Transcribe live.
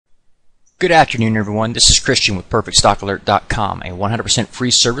Good afternoon, everyone. This is Christian with PerfectStockAlert.com, a 100%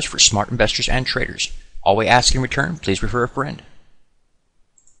 free service for smart investors and traders. All we ask in return, please refer a friend.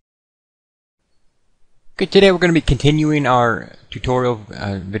 Okay, today we're going to be continuing our tutorial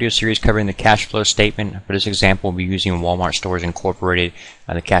video series covering the cash flow statement. For this example, we'll be using Walmart Stores Incorporated,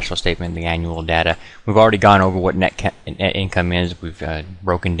 the cash flow statement, the annual data. We've already gone over what net income is. We've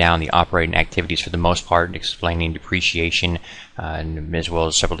broken down the operating activities for the most part, explaining depreciation, as well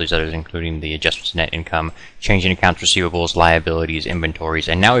as several of these others, including the adjustments to net income, changing accounts receivables, liabilities, inventories,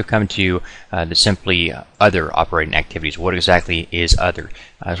 and now we've come to the simply other operating activities. What exactly is other?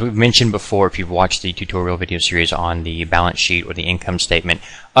 As we've mentioned before, if you've watched the tutorial video series on the balance sheet or the income statement,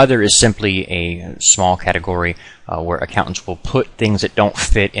 other is simply a small category where accountants will put things that don't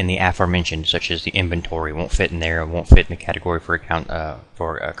fit in the aforementioned, such as the inventory won't fit in there, won't fit in the category for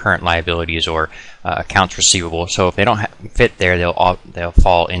current liabilities or accounts receivable. So if they don't fit there, they'll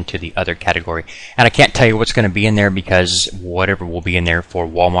fall into the other category. And I can't tell you what's going to be in there because whatever will be in there for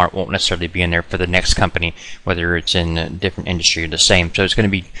Walmart won't necessarily be in there for the next company, whether it's in a different industry or the same. So it's going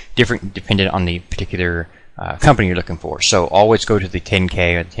to be different dependent on the particular company you're looking for. So always go to the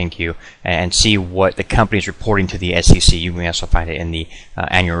 10K or the 10Q and see what the company is reporting to the SEC. You may also find it in the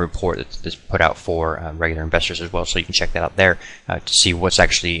annual report that's put out for regular investors as well, so you can check that out there to see what's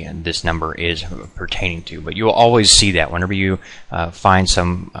actually this number is pertaining to. But you'll always see that whenever you find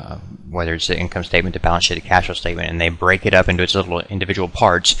some, whether it's the income statement, the balance sheet, the cash flow statement, and they break it up into its little individual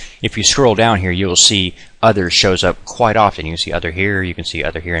parts. If you scroll down here, you'll see other shows up quite often. You can see other here, you can see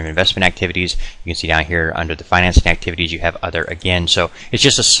other here in investment activities, you can see down here under the financing activities you have other again. So it's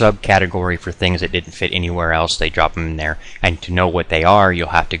just a subcategory for things that didn't fit anywhere else. They drop them in there, and to know what they are, you'll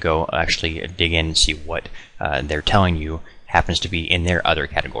have to go actually dig in and see what they're telling you happens to be in their other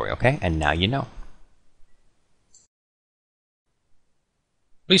category. Okay, and now you know.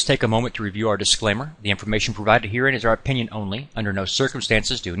 Please take a moment to review our disclaimer. The information provided herein is our opinion only. Under no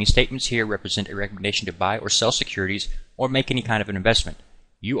circumstances do any statements here represent a recommendation to buy or sell securities or make any kind of an investment.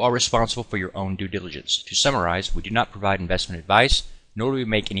 You are responsible for your own due diligence. To summarize, we do not provide investment advice, nor do we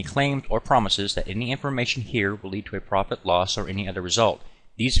make any claims or promises that any information here will lead to a profit, loss, or any other result.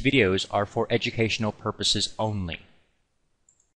 These videos are for educational purposes only.